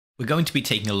We're going to be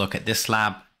taking a look at this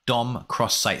lab, DOM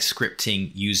cross-site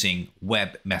scripting using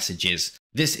web messages.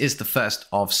 This is the first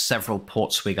of several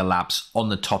Portswigger labs on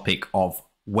the topic of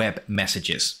web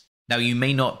messages. Now, you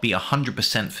may not be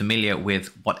 100% familiar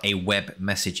with what a web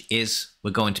message is.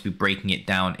 We're going to be breaking it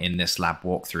down in this lab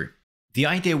walkthrough. The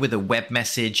idea with a web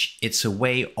message, it's a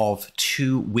way of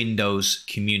two windows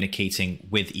communicating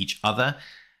with each other.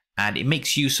 And it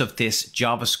makes use of this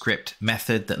JavaScript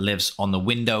method that lives on the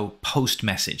window post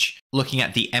message. Looking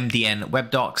at the MDN web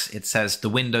docs, it says the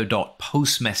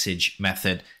window.postMessage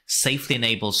method safely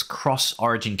enables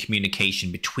cross-origin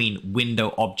communication between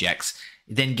window objects.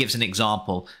 It then gives an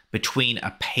example between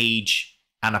a page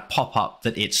and a pop-up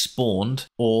that it spawned,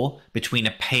 or between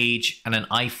a page and an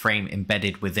iframe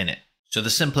embedded within it. So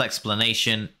the simple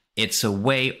explanation, it's a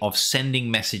way of sending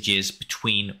messages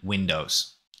between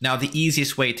windows. Now, the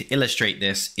easiest way to illustrate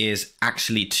this is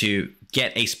actually to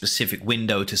get a specific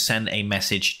window to send a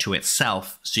message to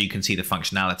itself so you can see the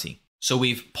functionality. So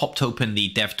we've popped open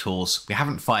the DevTools. We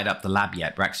haven't fired up the lab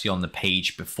yet. We're actually on the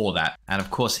page before that. And of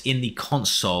course, in the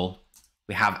console,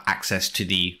 we have access to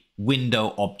the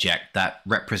window object that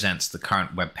represents the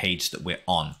current web page that we're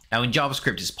on. Now, in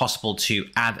JavaScript, it's possible to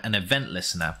add an event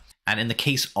listener. And in the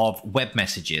case of web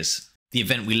messages, the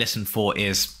event we listen for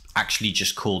is actually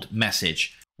just called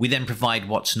message. We then provide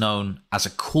what's known as a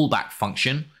callback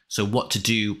function. So what to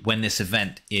do when this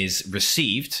event is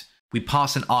received. We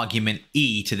pass an argument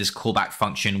E to this callback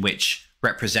function, which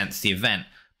represents the event.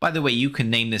 By the way, you can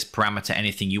name this parameter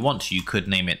anything you want to. You could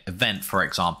name it event, for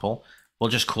example. We'll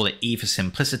just call it E for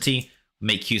simplicity.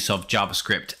 Make use of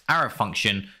JavaScript arrow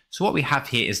function. So what we have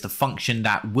here is the function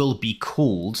that will be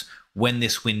called when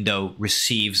this window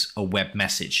receives a web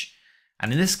message.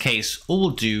 And in this case, all we'll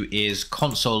do is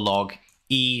console log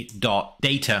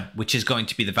e.data, which is going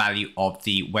to be the value of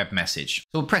the web message. So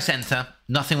we'll press enter.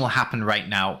 Nothing will happen right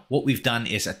now. What we've done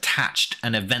is attached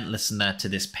an event listener to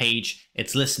this page.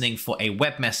 It's listening for a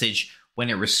web message. When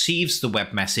it receives the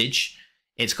web message,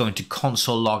 it's going to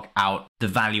console log out the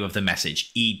value of the message,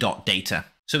 e.data.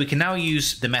 So we can now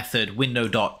use the method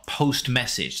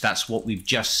window.postMessage. That's what we've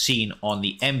just seen on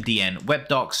the MDN web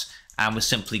docs. And we're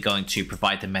simply going to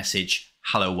provide the message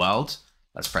hello world.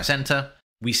 Let's press enter.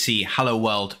 We see hello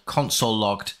world console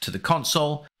logged to the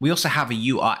console. We also have a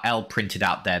URL printed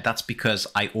out there. That's because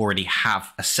I already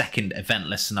have a second event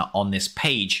listener on this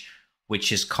page,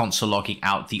 which is console logging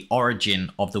out the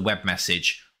origin of the web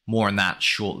message. More on that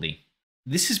shortly.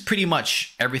 This is pretty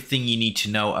much everything you need to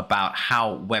know about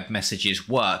how web messages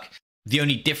work. The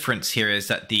only difference here is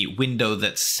that the window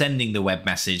that's sending the web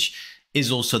message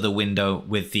is also the window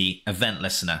with the event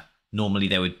listener. Normally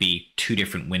there would be two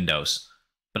different windows.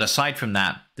 But aside from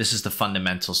that, this is the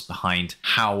fundamentals behind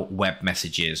how web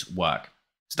messages work.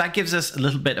 So that gives us a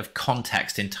little bit of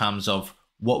context in terms of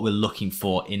what we're looking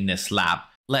for in this lab.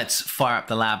 Let's fire up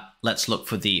the lab. Let's look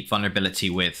for the vulnerability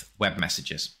with web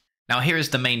messages. Now, here is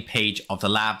the main page of the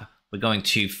lab. We're going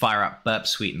to fire up Burp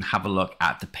Suite and have a look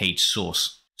at the page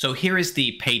source. So here is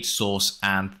the page source.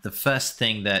 And the first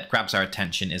thing that grabs our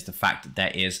attention is the fact that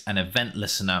there is an event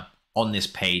listener on this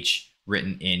page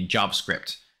written in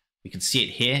JavaScript. We can see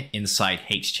it here inside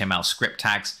HTML script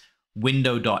tags.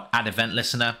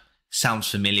 Window.addEventListener sounds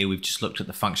familiar. We've just looked at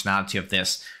the functionality of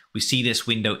this. We see this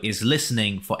window is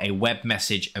listening for a web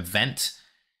message event.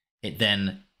 It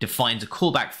then defines a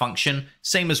callback function,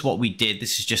 same as what we did.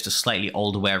 This is just a slightly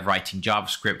older way of writing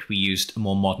JavaScript. We used a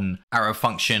more modern arrow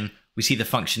function. We see the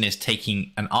function is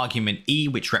taking an argument E,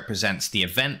 which represents the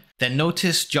event. Then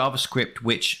notice JavaScript,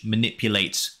 which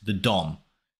manipulates the DOM.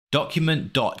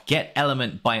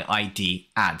 Document.getElementById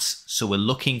adds. So we're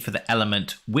looking for the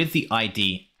element with the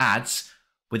ID adds.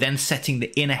 We're then setting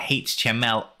the inner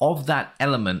HTML of that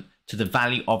element to the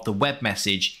value of the web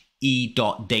message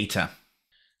e.data.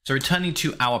 So returning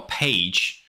to our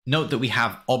page, note that we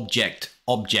have object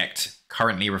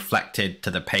currently reflected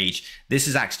to the page. This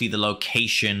is actually the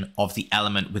location of the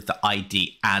element with the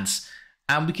ID adds.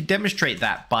 And we could demonstrate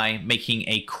that by making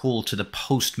a call to the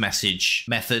post message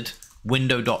method.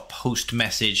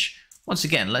 Window.postMessage. Once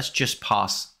again, let's just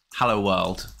pass hello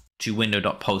world to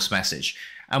window.postMessage.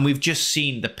 And we've just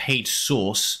seen the page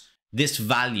source. This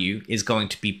value is going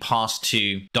to be passed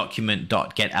to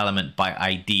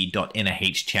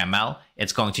document.getElementById.innerHTML.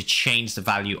 It's going to change the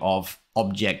value of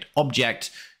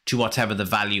object to whatever the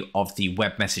value of the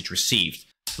web message received.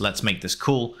 So let's make this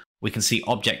cool. We can see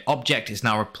object is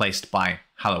now replaced by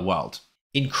hello world.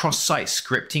 In cross-site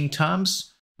scripting terms,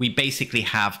 we basically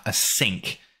have a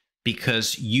sink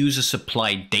because user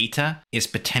supplied data is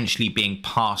potentially being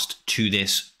passed to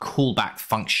this callback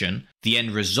function. The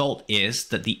end result is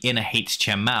that the inner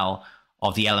HTML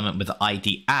of the element with the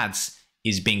ID ads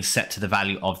is being set to the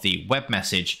value of the web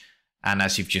message. And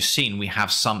as you've just seen, we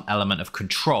have some element of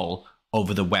control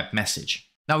over the web message.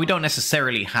 Now, we don't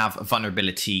necessarily have a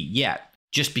vulnerability yet.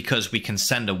 Just because we can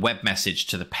send a web message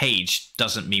to the page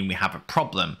doesn't mean we have a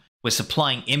problem. We're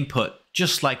supplying input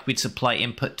just like we'd supply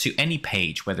input to any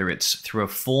page, whether it's through a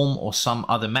form or some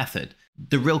other method.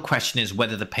 The real question is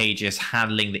whether the page is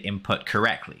handling the input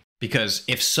correctly, because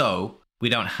if so, we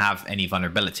don't have any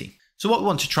vulnerability. So what we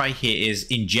want to try here is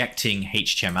injecting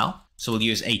HTML. So we'll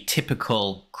use a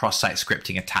typical cross-site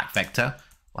scripting attack vector.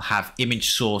 We'll have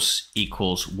image source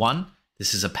equals 1.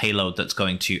 This is a payload that's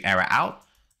going to error out.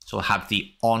 So we'll have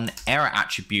the onError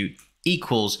attribute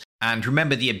equals, and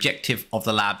remember the objective of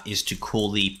the lab is to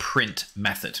call the print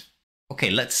method. Okay,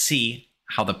 let's see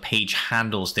how the page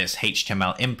handles this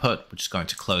HTML input. We're just going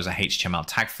to close our HTML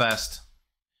tag first.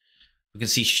 We can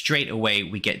see straight away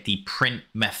we get the print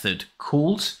method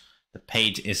called. The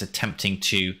page is attempting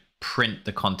to print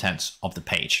the contents of the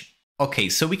page. Okay,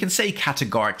 so we can say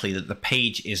categorically that the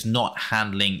page is not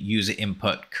handling user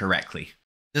input correctly.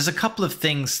 There's a couple of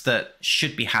things that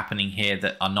should be happening here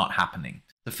that are not happening.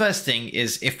 The first thing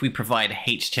is if we provide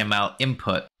HTML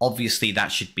input, obviously that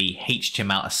should be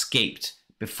HTML escaped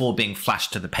before being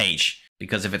flashed to the page.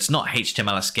 Because if it's not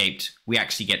HTML escaped, we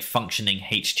actually get functioning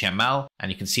HTML.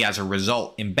 And you can see as a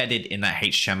result, embedded in that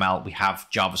HTML, we have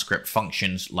JavaScript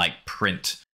functions like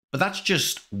print. But that's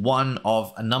just one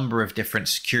of a number of different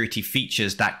security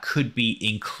features that could be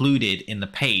included in the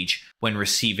page when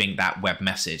receiving that web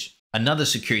message. Another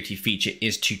security feature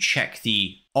is to check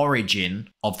the origin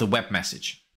of the web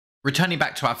message. Returning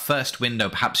back to our first window,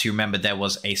 perhaps you remember there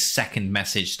was a second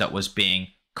message that was being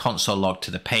console logged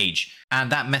to the page. And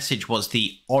that message was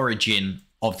the origin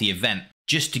of the event.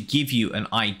 Just to give you an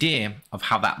idea of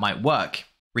how that might work,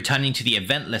 returning to the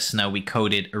event listener we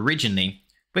coded originally,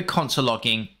 we're console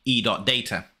logging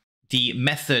e.data. The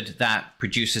method that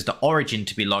produces the origin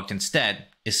to be logged instead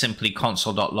is simply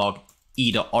console.log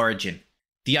e.origin.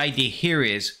 The idea here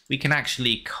is we can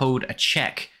actually code a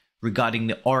check regarding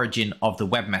the origin of the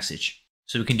web message.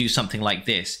 So we can do something like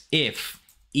this. If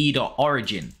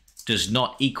e.origin does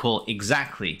not equal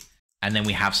exactly, and then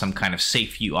we have some kind of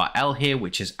safe URL here,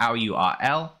 which is our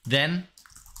URL, then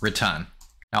return.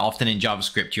 Now, often in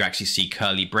JavaScript, you actually see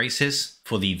curly braces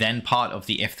for the then part of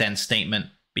the if-then statement,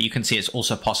 but you can see it's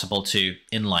also possible to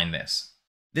inline this.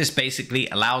 This basically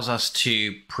allows us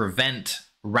to prevent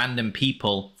random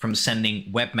people from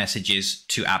sending web messages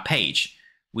to our page.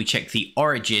 We check the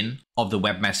origin of the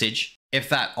web message. If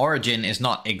that origin is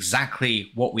not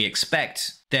exactly what we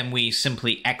expect, then we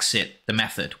simply exit the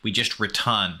method. We just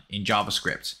return in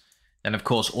JavaScript. Then of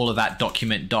course, all of that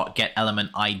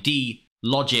document.getElementID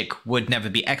logic would never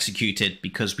be executed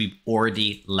because we've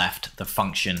already left the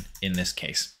function in this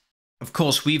case. Of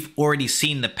course, we've already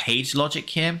seen the page logic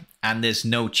here, and there's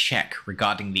no check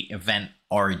regarding the event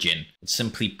origin. It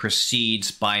simply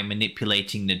proceeds by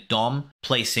manipulating the DOM,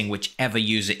 placing whichever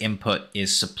user input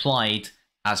is supplied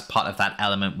as part of that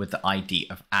element with the ID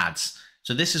of ads.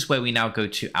 So this is where we now go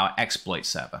to our exploit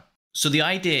server. So the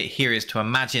idea here is to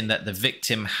imagine that the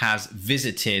victim has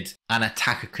visited an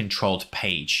attacker-controlled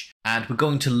page, and we're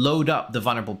going to load up the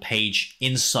vulnerable page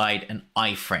inside an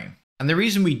iframe. And the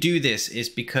reason we do this is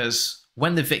because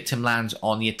when the victim lands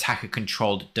on the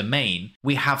attacker-controlled domain,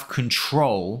 we have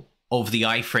control over the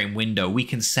iframe window. We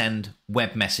can send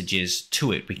web messages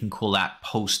to it. We can call that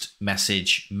post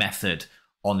message method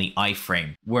on the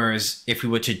iframe. Whereas if we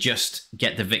were to just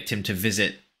get the victim to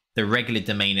visit the regular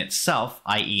domain itself,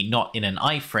 i.e. not in an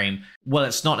iframe, well,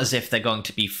 it's not as if they're going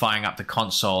to be firing up the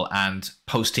console and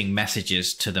posting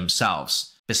messages to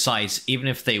themselves. Besides, even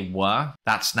if they were,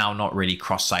 that's now not really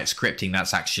cross-site scripting.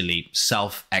 That's actually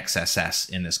self-XSS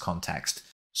in this context.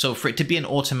 So for it to be an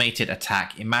automated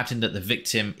attack, imagine that the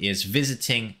victim is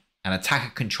visiting an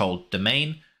attacker-controlled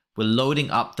domain. We're loading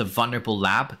up the vulnerable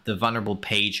lab, the vulnerable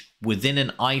page within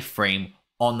an iframe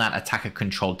on that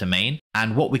attacker-controlled domain.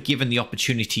 And what we're given the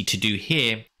opportunity to do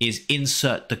here is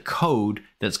insert the code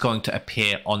that's going to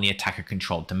appear on the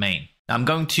attacker-controlled domain. Now I'm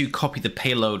going to copy the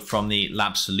payload from the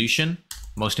lab solution.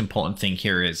 Most important thing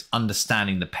here is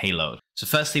understanding the payload. So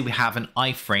firstly, we have an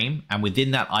iframe, and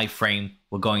within that iframe,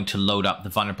 we're going to load up the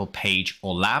vulnerable page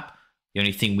or lab. The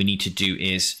only thing we need to do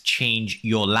is change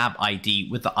your lab ID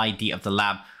with the ID of the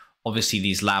lab. Obviously,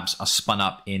 these labs are spun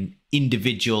up in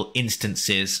individual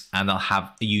instances, and they'll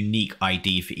have a unique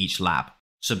ID for each lab.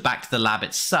 So back to the lab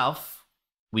itself,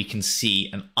 we can see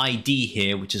an ID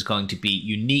here, which is going to be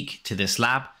unique to this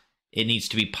lab. It needs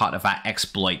to be part of our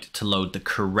exploit to load the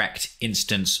correct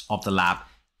instance of the lab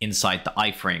inside the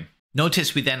iframe.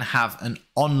 Notice we then have an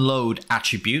onload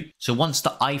attribute. So once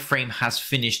the iframe has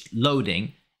finished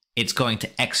loading, it's going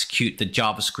to execute the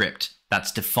JavaScript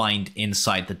that's defined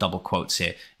inside the double quotes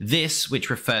here. This, which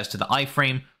refers to the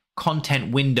iframe,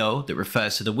 content window that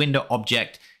refers to the window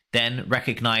object, then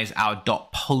recognize our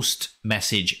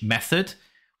 .postMessage method.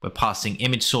 We're passing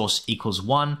image source equals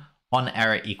 1, on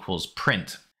error equals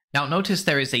print. Now notice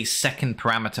there is a second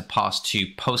parameter passed to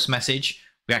postMessage.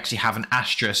 We actually have an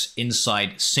asterisk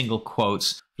inside single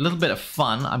quotes. A little bit of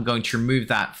fun. I'm going to remove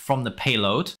that from the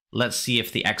payload. Let's see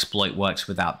if the exploit works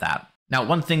without that. Now,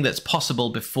 one thing that's possible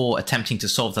before attempting to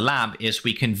solve the lab is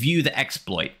we can view the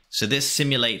exploit. So this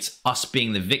simulates us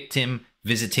being the victim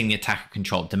visiting the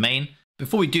attacker-controlled domain.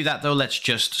 Before we do that though, let's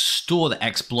just store the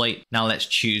exploit. Now let's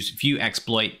choose View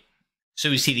Exploit. So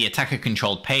we see the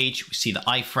attacker-controlled page, we see the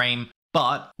iframe,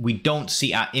 but we don't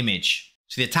see our image.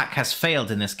 So the attack has failed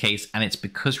in this case, and it's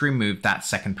because we removed that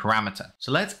second parameter.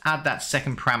 So let's add that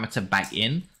second parameter back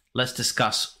in. Let's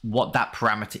discuss what that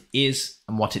parameter is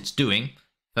and what it's doing.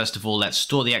 First of all, let's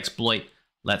store the exploit.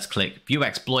 Let's click View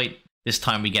Exploit. This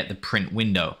time we get the print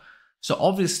window. So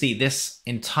obviously this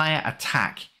entire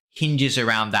attack hinges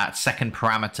around that second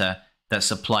parameter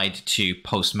that's applied to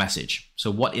postMessage.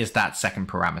 So what is that second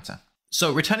parameter?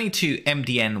 So returning to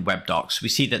MDN web docs, we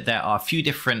see that there are a few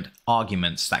different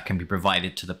arguments that can be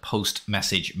provided to the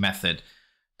postMessage method.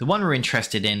 The one we're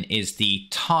interested in is the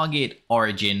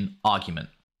TargetOrigin argument.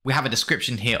 We have a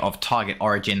description here of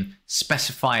TargetOrigin,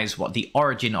 specifies what the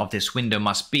origin of this window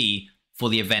must be for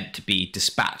the event to be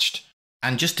dispatched.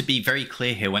 And just to be very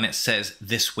clear here, when it says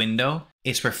this window,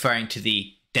 it's referring to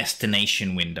the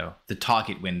destination window, the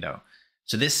target window.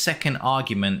 So this second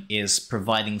argument is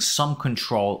providing some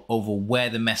control over where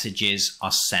the messages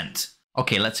are sent.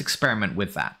 Okay, let's experiment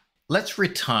with that. Let's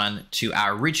return to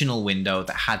our original window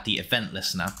that had the event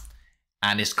listener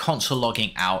and is console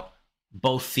logging out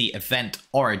both the event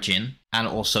origin and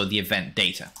also the event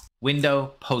data.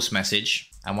 Window, postMessage,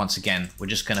 and once again, we're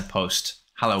just going to post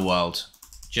hello world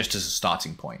just as a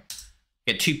starting point.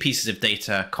 Get two pieces of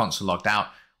data console logged out.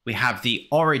 We have the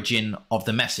origin of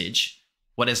the message.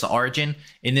 What is the origin?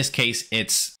 In this case,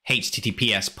 it's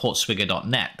https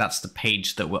portswigger.net. That's the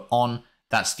page that we're on.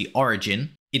 That's the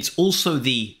origin. It's also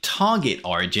the target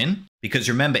origin, because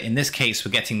remember, in this case,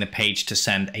 we're getting the page to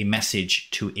send a message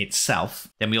to itself.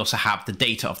 Then we also have the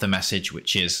data of the message,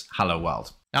 which is hello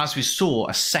world. Now, as we saw,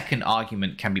 a second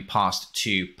argument can be passed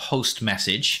to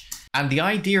postMessage. And the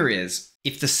idea is,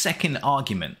 if the second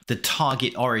argument, the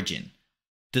target origin,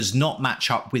 does not match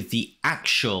up with the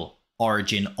actual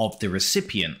origin of the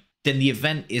recipient, then the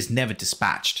event is never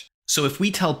dispatched. So if we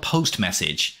tell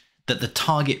postMessage that the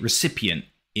target recipient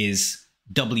is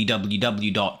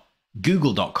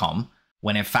www.google.com,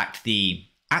 when in fact the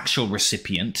actual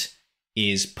recipient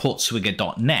is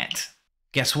portswigger.net,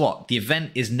 guess what? The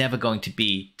event is never going to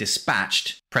be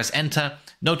dispatched. Press enter.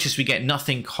 Notice we get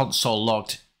nothing console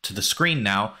logged to the screen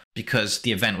now because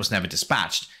the event was never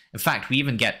dispatched. In fact, we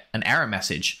even get an error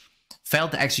message.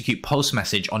 Failed to execute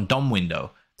postMessage on DOM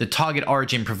window. The target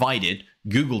origin provided,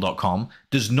 google.com,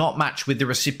 does not match with the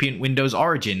recipient window's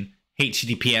origin,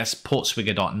 https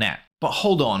portswigger.net. But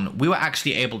hold on, we were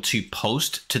actually able to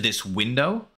post to this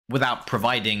window without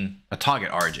providing a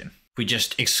target origin. If we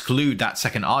just exclude that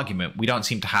second argument, we don't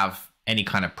seem to have any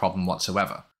kind of problem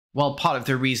whatsoever. Well, part of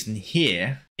the reason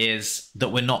here is that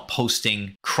we're not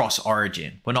posting cross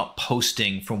origin. We're not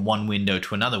posting from one window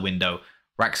to another window.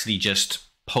 We're actually just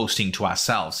posting to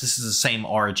ourselves. This is the same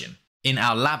origin. In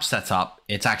our lab setup,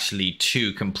 it's actually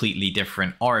two completely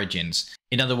different origins.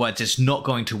 In other words, it's not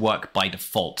going to work by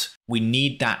default. We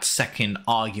need that second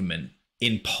argument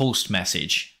in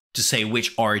postMessage to say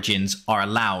which origins are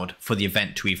allowed for the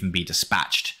event to even be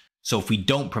dispatched. So if we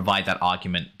don't provide that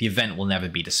argument, the event will never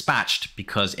be dispatched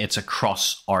because it's a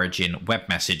cross-origin web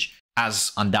message,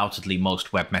 as undoubtedly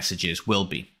most web messages will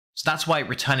be. So that's why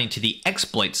returning to the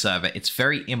exploit server, it's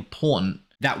very important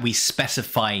that we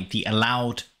specify the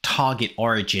allowed target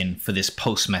origin for this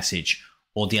post message,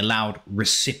 or the allowed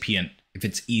recipient, if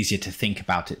it's easier to think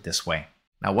about it this way.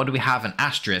 Now, what do we have? An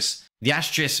asterisk. The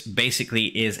asterisk basically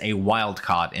is a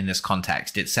wildcard in this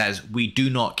context. It says we do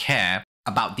not care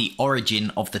about the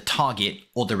origin of the target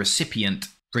or the recipient.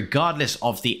 Regardless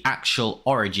of the actual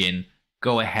origin,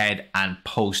 go ahead and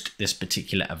post this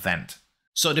particular event.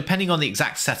 So depending on the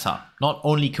exact setup, not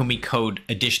only can we code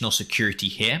additional security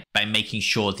here by making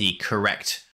sure the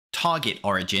correct target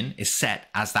origin is set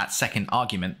as that second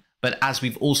argument, but as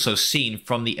we've also seen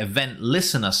from the event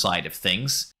listener side of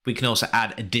things, we can also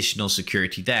add additional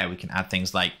security there. We can add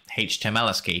things like HTML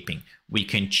escaping. We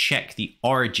can check the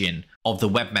origin of the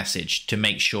web message to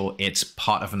make sure it's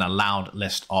part of an allowed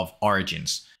list of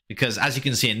origins. Because as you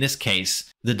can see in this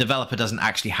case, the developer doesn't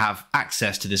actually have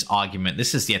access to this argument.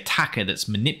 This is the attacker that's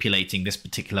manipulating this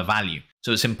particular value.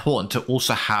 So it's important to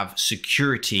also have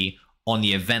security on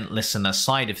the event listener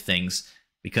side of things,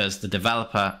 because the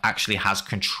developer actually has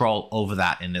control over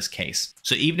that in this case.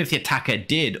 So even if the attacker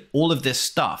did all of this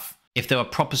stuff, if there were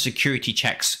proper security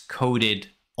checks coded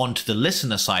onto the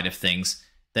listener side of things,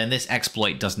 then this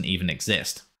exploit doesn't even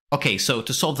exist. Okay, so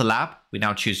to solve the lab, we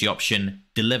now choose the option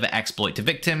Deliver Exploit to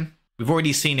Victim. We've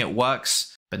already seen it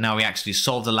works, but now we actually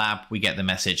solve the lab, we get the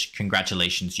message,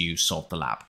 congratulations, you solved the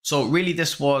lab. So really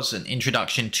this was an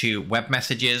introduction to web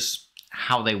messages,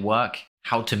 how they work,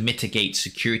 how to mitigate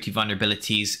security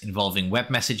vulnerabilities involving web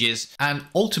messages. And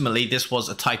ultimately, this was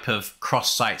a type of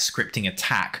cross-site scripting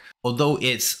attack. Although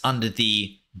it's under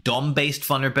the DOM-based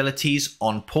vulnerabilities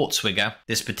on Portswigger,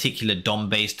 this particular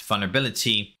DOM-based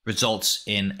vulnerability results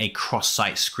in a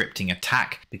cross-site scripting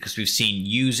attack because we've seen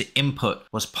user input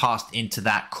was passed into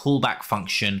that callback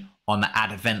function on the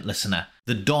add event listener.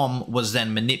 The DOM was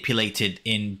then manipulated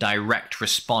in direct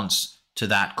response to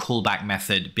that callback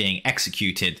method being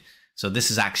executed. So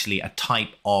this is actually a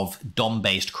type of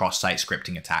DOM-based cross-site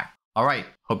scripting attack. All right,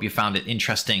 hope you found it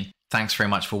interesting. Thanks very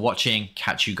much for watching.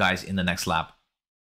 Catch you guys in the next lab.